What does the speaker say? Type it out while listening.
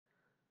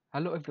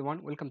Hello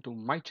everyone, welcome to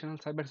my channel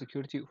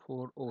Cybersecurity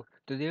for All.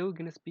 Today we're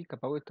gonna speak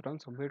about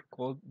ransomware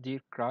called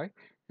DearCry.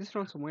 This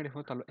ransomware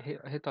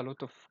hit a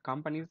lot of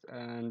companies,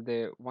 and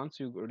once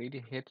you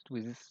already hit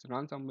with this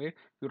ransomware,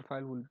 your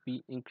file will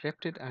be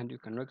encrypted and you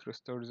cannot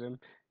restore them.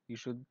 You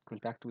should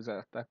contact with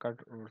the attacker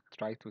or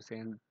try to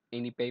send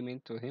any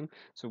payment to him.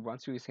 So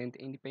once you send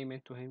any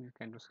payment to him, you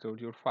can restore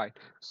your file.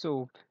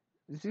 So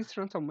this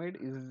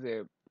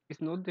ransomware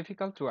is not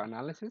difficult to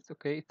analysis.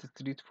 Okay, it's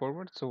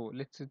straightforward. So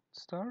let's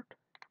start.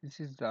 This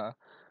is the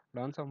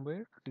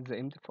ransomware. This is the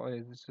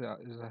MD5. This is a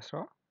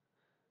SRA.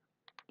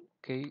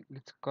 Okay,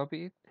 let's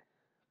copy it,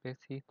 paste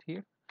it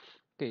here.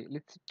 Okay,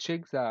 let's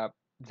check the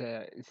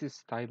this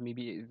is type,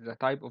 maybe the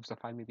type of the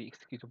file, maybe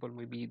executable,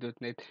 maybe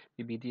 .NET,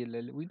 maybe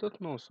DLL. We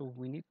don't know, so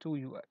we need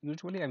to.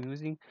 Usually, I'm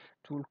using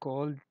tool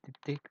called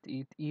Detect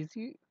It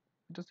Easy.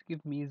 Just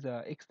give me the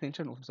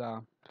extension of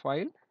the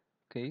file.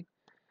 Okay,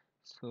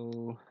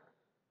 so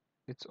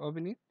let's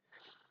open it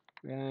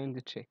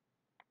and check.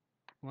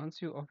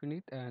 Once you open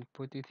it and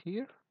put it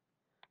here,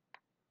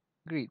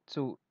 great.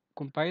 So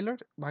compiler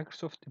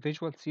Microsoft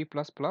Visual C++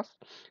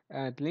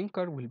 and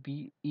linker will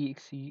be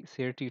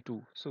exe32.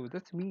 So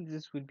that means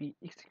this will be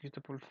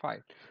executable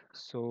file.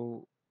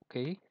 So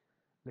okay,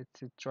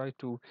 let's try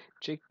to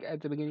check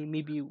at the beginning.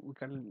 Maybe we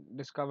can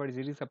discover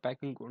there is a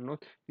packing or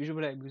not.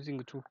 Usually I'm using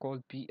a tool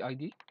called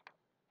PID.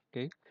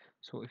 Okay,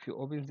 so if you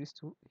open this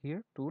tool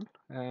here tool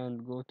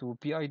and go to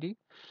PID,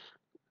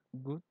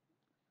 good,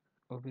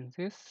 open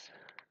this,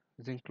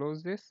 then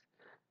close this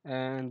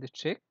and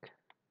check.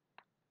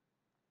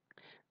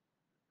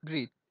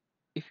 Great.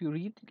 If you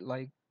read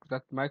like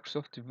that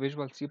Microsoft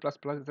Visual C++,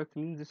 that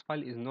means this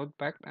file is not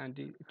backed, and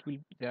it will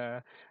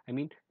the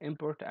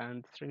import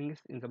and strings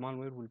in the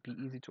malware will be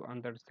easy to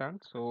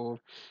understand. So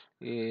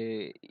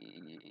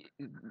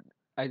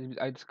I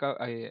discover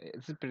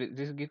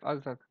this give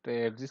us that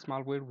this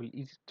malware will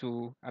easy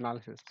to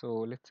analysis.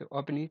 So let's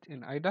open it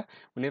in IDA.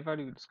 Whenever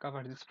you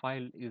discover this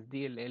file is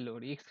DLL or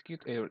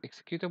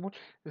executable,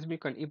 this we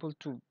can able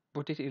to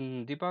put it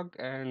in debug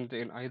and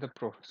in IDA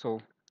Pro. So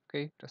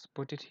okay, just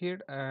put it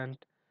here, and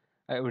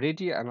I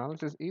already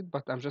analyzed it,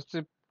 but I'm just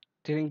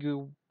telling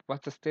you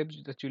what's the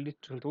steps that you need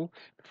to do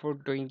before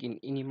doing in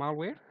any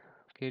malware.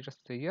 Okay, just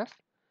say yes.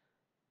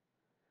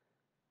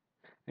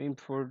 And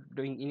before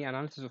doing any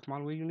analysis of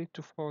malware, you need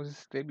to follow this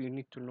step. You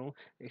need to know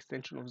the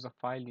extension of the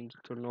file. You need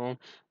to know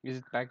is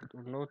it backed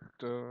or not,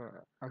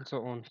 and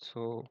so on.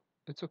 So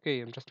it's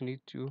okay. I just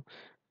need to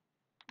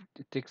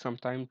take some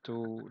time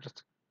to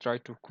just try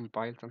to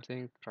compile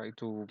something, try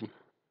to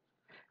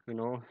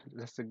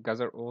just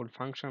gather all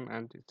function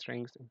and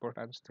strings, import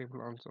and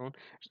stable and so on.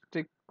 Just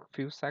take a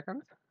few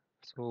seconds.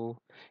 So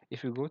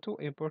if you go to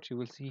import, you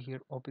will see here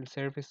open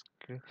service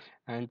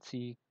and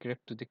see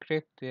crypt to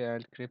decrypt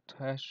and crypt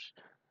hash,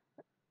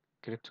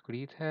 crypt to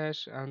create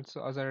hash, and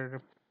so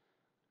other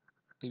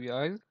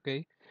APIs.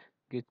 Okay,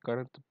 get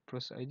current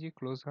process ID,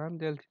 close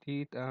handle,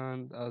 delete,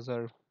 and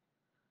other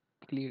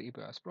clear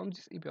APIs. From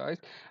these APIs,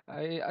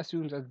 I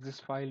assume that this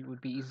file will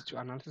be easy to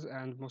analyze,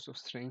 and most of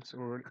strings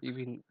or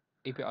even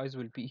APIs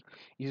will be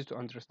easy to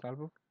understand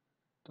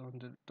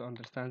to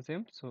understand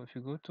them. So if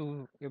you go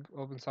to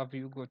open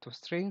subview, go to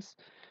strings,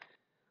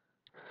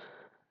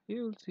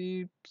 you will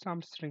see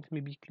some strings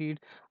may be clear,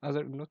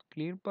 other not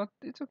clear, but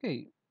it's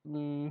okay.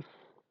 mm,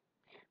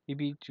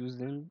 Maybe choose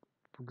them.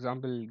 For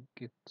example,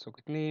 get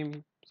socket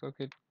name,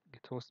 socket,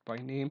 get host by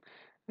name,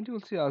 and you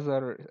will see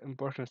other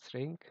important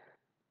string,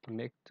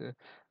 connect,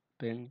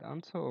 append,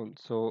 and so on.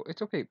 So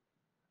it's okay.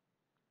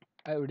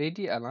 I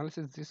already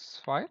analyzed this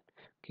file.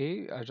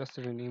 Okay, I just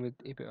rename it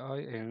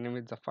API, rename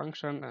it the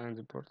function and the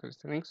important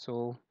string.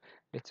 So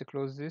let's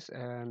close this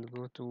and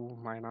go to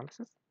my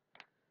analysis.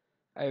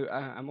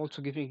 I'm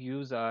also giving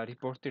you the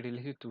report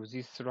related to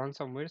this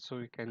ransomware, so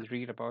you can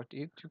read about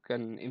it. You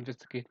can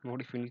investigate more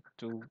if you need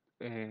to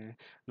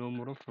know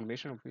more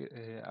information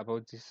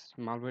about this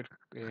malware.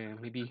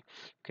 Maybe you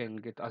can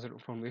get other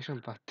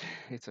information, but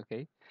it's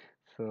okay.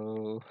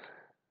 So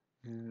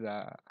this is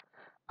the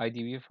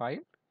IDB file.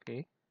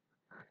 Okay,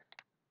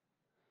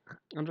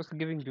 I'm just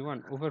giving you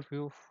an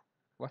overview of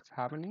what's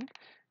happening.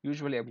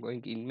 Usually, I'm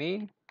going in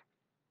main,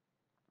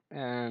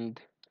 and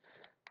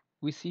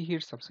we see here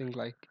something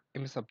like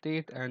ms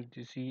update, and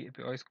you see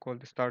API is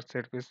called the start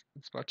service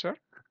dispatcher.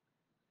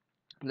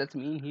 That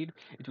mean here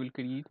it will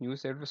create new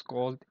service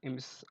called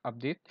ms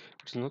update,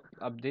 which is not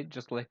update,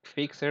 just like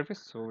fake service.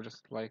 So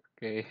just like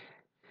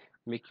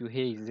make you,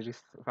 hey, there is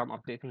some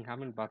updating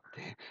happen, but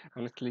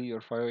honestly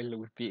your file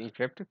will be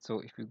encrypted. So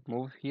if you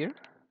move here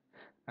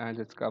and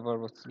discover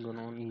what's going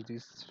on in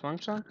this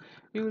function,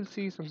 you will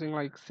see something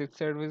like set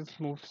service,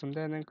 move some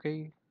data.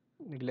 Okay,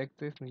 neglect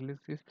this,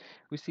 neglect this.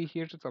 We see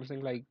here something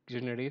like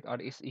generate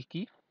RSA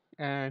key,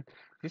 and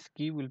this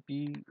key will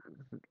be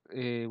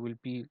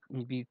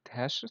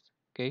hashes.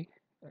 Okay,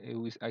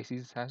 I see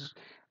this hash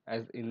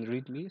as in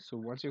readme. So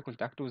once you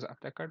contact with the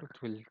attacker,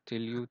 it will tell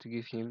you to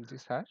give him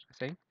this hash.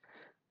 Same.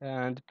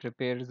 and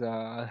prepare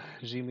the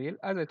Gmail.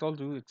 As I told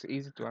you, it's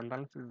easy to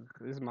analyze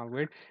this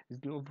malware.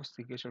 There's no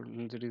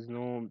investigation, there is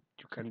no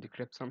you can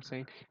decrypt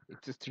something.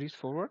 It's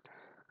straightforward.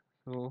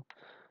 So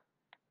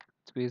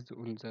it's based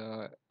on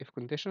the if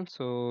condition.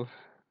 So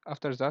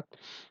after that,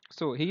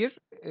 so here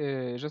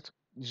just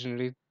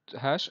generate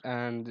hash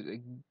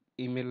and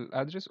email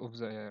address of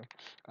the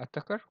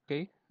attacker.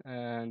 Okay,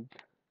 and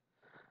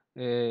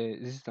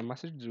this is the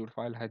message. Your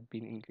file has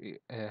been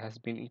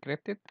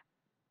encrypted.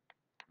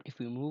 If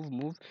we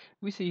move,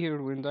 we see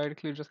here when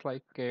directly just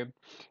like you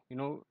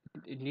know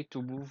you need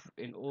to move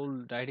in all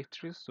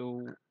directories,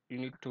 so you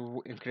need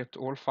to encrypt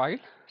all file.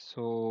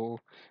 So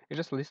you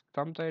just list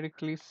some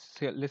directly,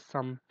 list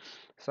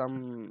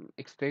some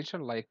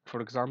extension, like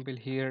for example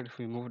here if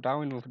we move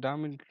down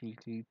we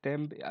see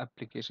temp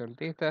application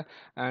data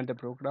and the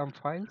program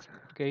files.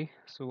 Okay,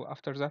 so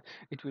after that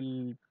it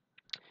will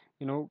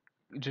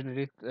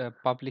generate a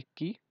public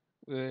key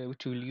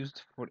which will use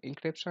for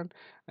encryption.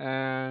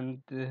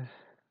 And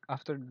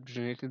after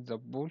generated the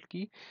bool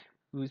key,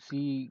 we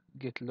see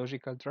get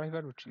logical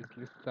driver, which is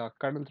list the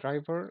current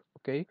driver.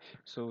 Okay,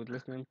 so it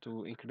lets them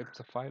to encrypt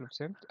the file of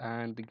them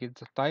and get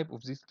the type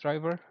of this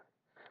driver.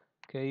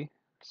 Okay,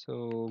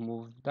 so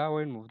move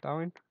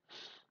down.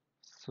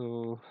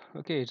 So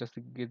okay, just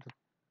to get the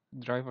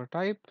driver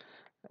type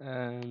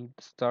and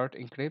start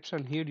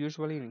encryption. Here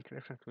usually in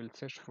encryption it will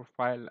search for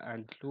file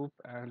and loop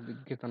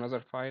and get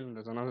another file and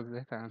there's another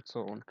data and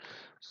so on.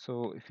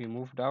 So if you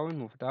move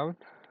down,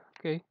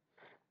 okay,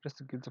 just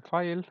to get the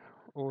file,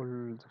 all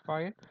the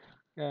file,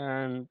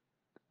 and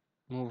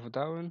move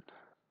down.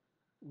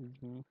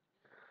 Mhm.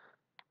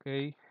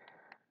 Okay,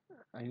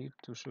 I need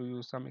to show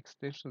you some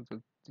extensions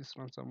that this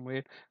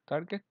ransomware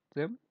target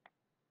them.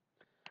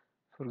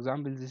 For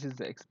example, this is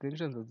the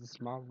extension that this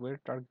malware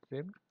target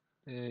them,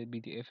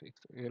 BDF,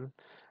 XL,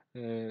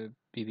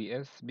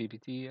 BBS,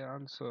 BBT,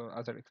 and so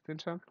other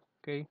extension.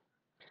 Okay,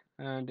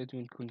 and it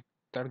will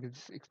target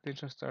this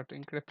extension start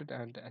encrypted,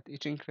 and at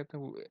each encrypted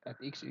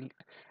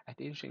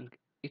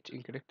each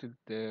encrypted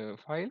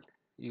file,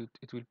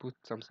 it will put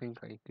something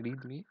like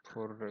readme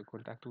for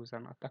contact with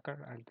an attacker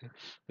and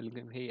telling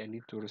them, hey, I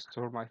need to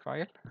restore my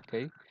file.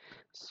 Okay,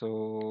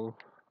 so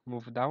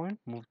move down.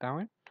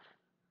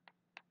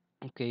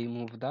 Okay,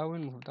 move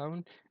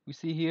down. We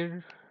see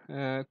here,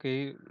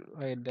 okay,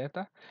 write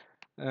data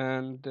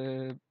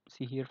and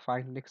see here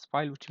find next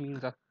file, which means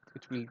that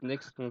it will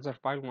next another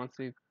file once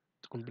it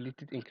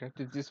completed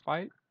encrypted this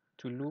file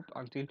to loop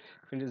until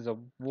finish the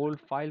whole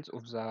files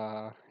of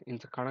the in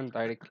the current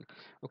directory.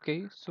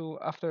 Okay, so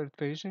after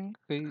finishing,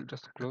 okay,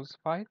 just close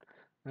file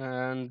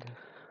and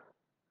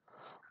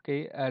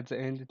okay, at the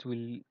end it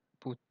will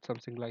put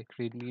something like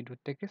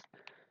readme.txt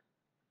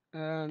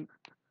and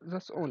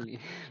that's only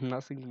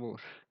nothing more.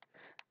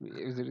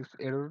 If there is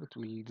error, it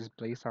will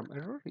display some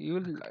error. You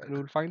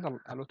will find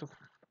a lot of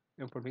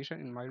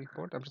information in my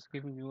report. I'm just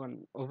giving you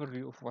an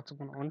overview of what's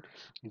going on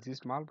in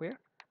this malware.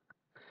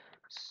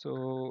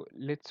 So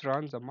let's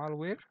run the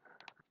malware.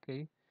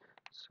 Okay,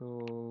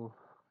 so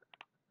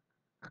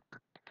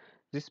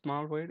this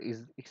malware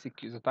is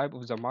execute the type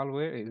of the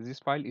malware in this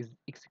file is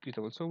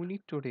executable, so we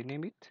need to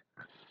rename it.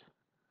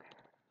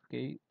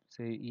 Okay,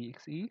 say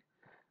exe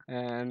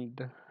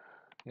and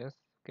yes.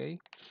 Okay,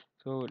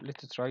 so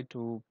let's try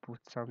to put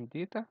some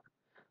data.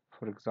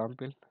 For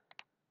example,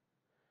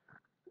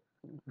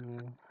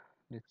 uh,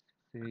 let's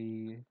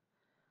say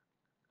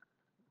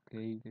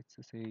okay, let's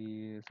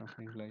say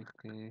something like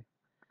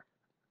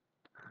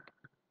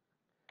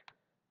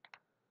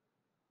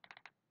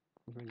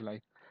something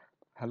like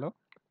hello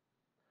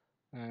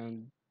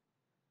and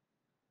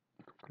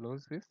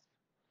close this.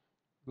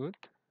 Good.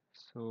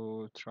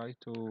 So try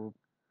to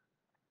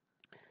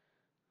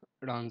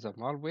run the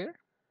malware.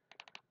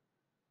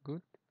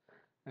 Good.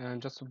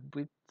 And just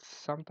wait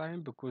some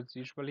time because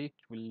usually it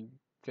will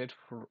search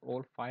for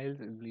all files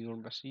in your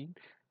machine,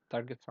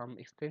 target some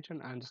extension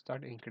and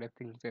start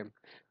encrypting them.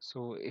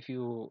 So if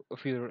you're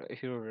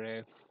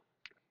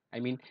I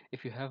mean,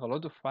 if you have a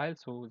lot of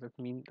files, so that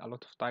means a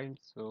lot of time.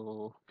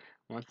 So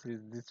once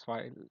this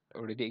file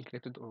already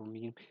encrypted, or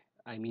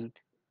I mean,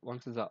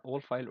 once the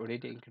all file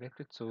already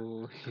encrypted,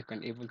 so you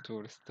can able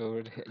to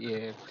restore.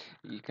 Yeah,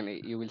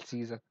 you will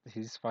see that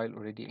his file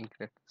already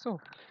encrypted. So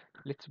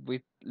let's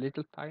wait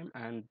little time,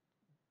 and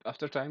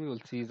after time you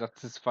will see that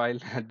this file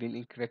had been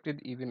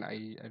encrypted. Even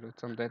I wrote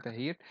some data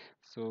here,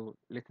 so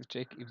let's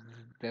check if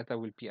this data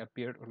will be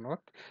appeared or not.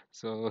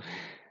 So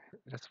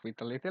let's wait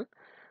a little.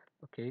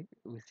 Okay,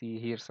 we see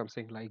here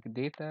something like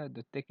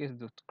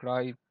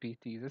data.text.cry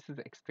pt. This is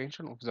the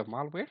extension of the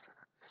malware,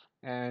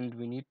 and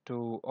we need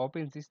to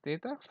open this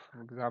data.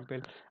 For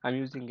example, I'm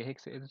using a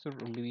hex editor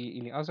or maybe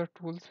any other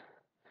tools.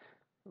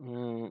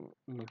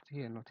 Not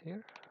here, not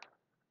here.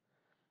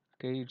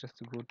 Okay, just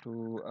to go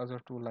to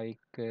other tool like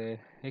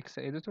hex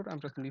editor. I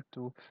just need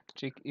to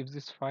check if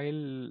this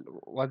file,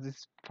 what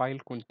this file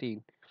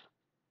contain.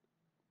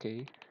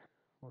 Okay,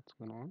 what's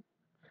going on?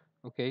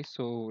 Okay,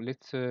 so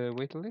let's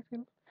wait a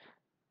little.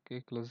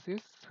 Okay, close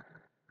this,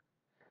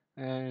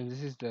 and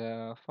this is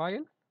the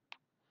file.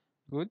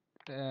 Good.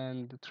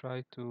 and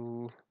try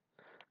to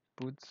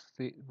put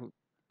the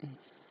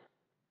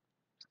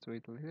just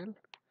wait a little.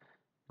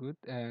 Good,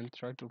 and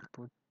try to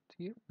put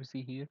here. We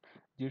see here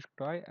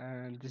DearCry,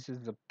 and this is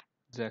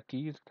the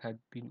key that had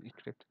been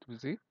encrypted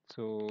with it.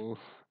 So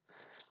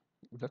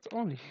that's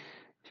only.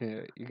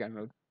 You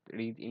cannot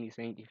read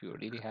anything if you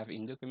already have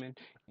in document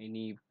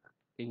any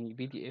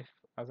PDF,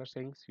 other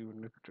things. You will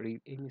not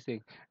read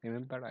anything.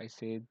 Remember, I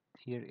said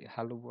here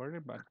hello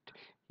world, but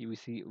here we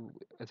see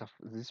as of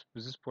this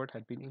port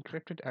had been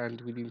encrypted, and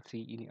we didn't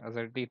see any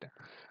other data.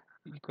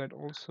 You can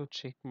also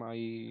check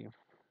my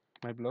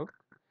blog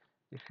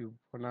if you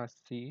wanna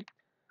see it.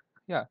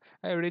 Yeah,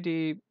 I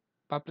already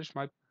published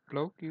my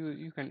blog.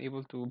 You can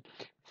able to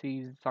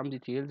see some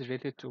details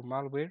related to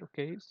malware.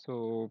 Okay,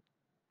 so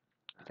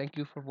thank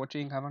you for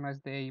watching. Have a nice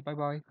day. Bye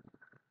bye.